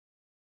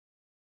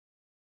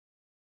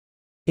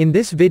In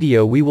this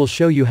video we will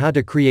show you how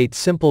to create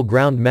simple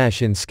ground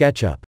mesh in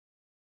SketchUp.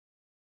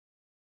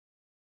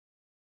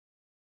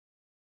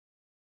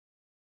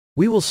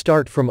 We will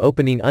start from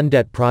opening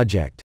Undet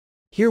project.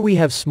 Here we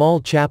have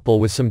small chapel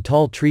with some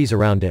tall trees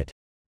around it.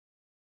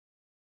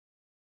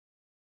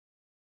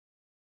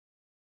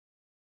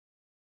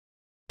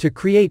 To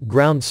create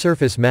ground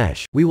surface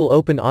mesh, we will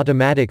open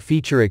Automatic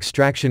Feature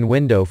Extraction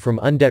window from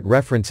Undet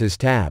References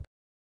tab.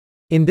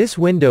 In this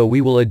window we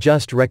will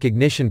adjust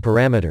recognition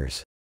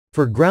parameters.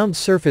 For ground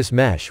surface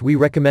mesh we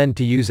recommend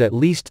to use at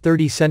least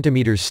 30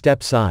 cm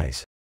step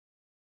size.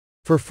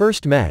 For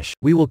first mesh,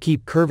 we will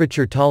keep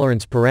curvature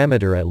tolerance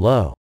parameter at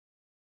low.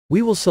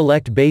 We will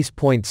select base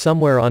point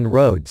somewhere on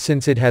road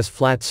since it has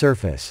flat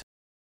surface.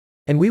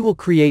 And we will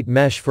create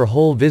mesh for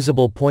whole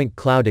visible point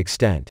cloud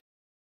extent.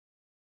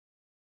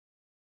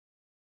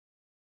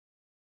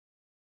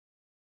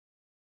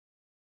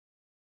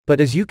 But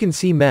as you can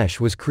see,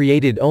 mesh was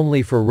created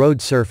only for road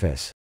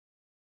surface.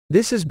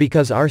 This is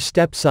because our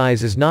step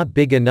size is not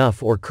big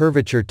enough or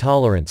curvature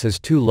tolerance is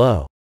too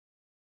low.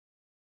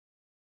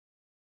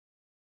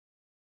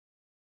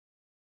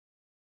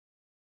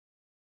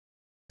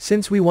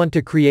 Since we want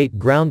to create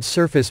ground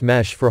surface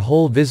mesh for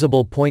whole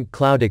visible point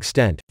cloud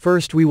extent,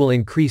 first we will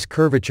increase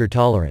curvature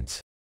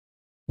tolerance.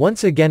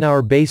 Once again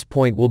our base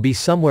point will be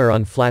somewhere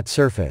on flat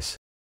surface.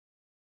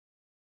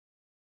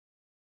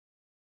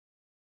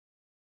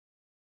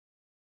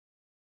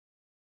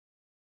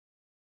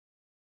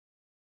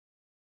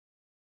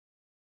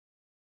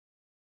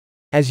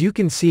 As you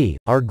can see,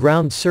 our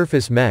ground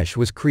surface mesh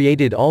was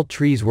created, all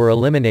trees were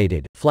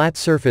eliminated, flat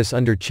surface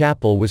under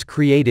chapel was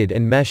created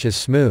and mesh is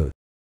smooth.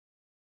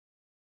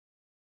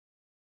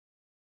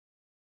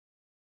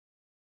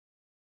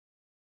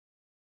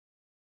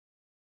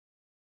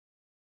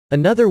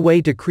 Another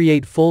way to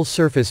create full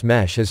surface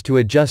mesh is to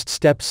adjust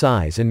step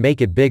size and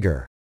make it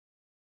bigger.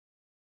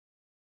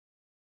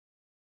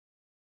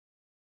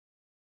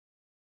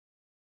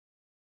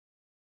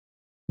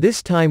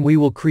 This time we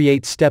will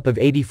create step of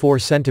 84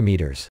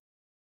 cm.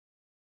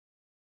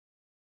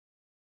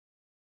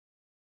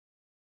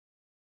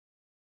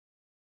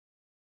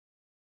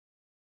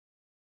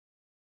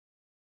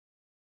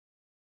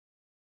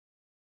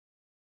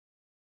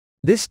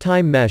 This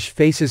time mesh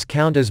faces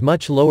count is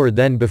much lower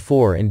than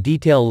before and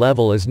detail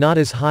level is not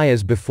as high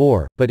as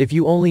before, but if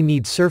you only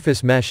need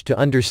surface mesh to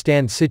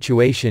understand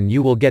situation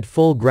you will get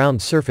full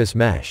ground surface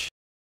mesh.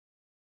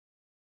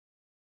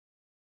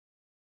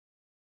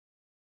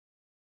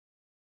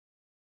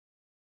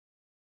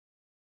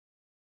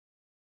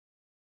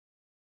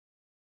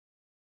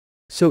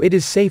 So it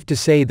is safe to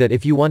say that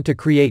if you want to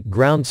create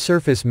ground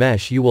surface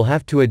mesh you will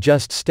have to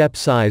adjust step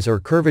size or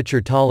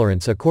curvature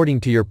tolerance according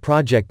to your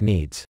project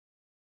needs.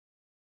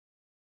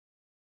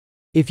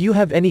 If you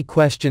have any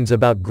questions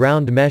about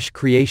ground mesh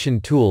creation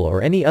tool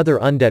or any other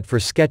Undet for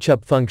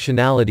SketchUp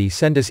functionality,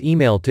 send us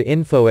email to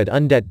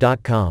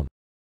info@undet.com.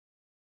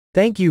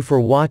 Thank you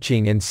for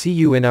watching and see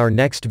you in our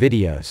next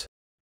videos.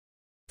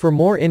 For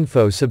more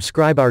info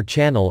subscribe our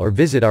channel or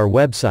visit our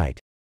website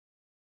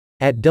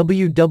at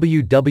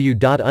www.undet.com.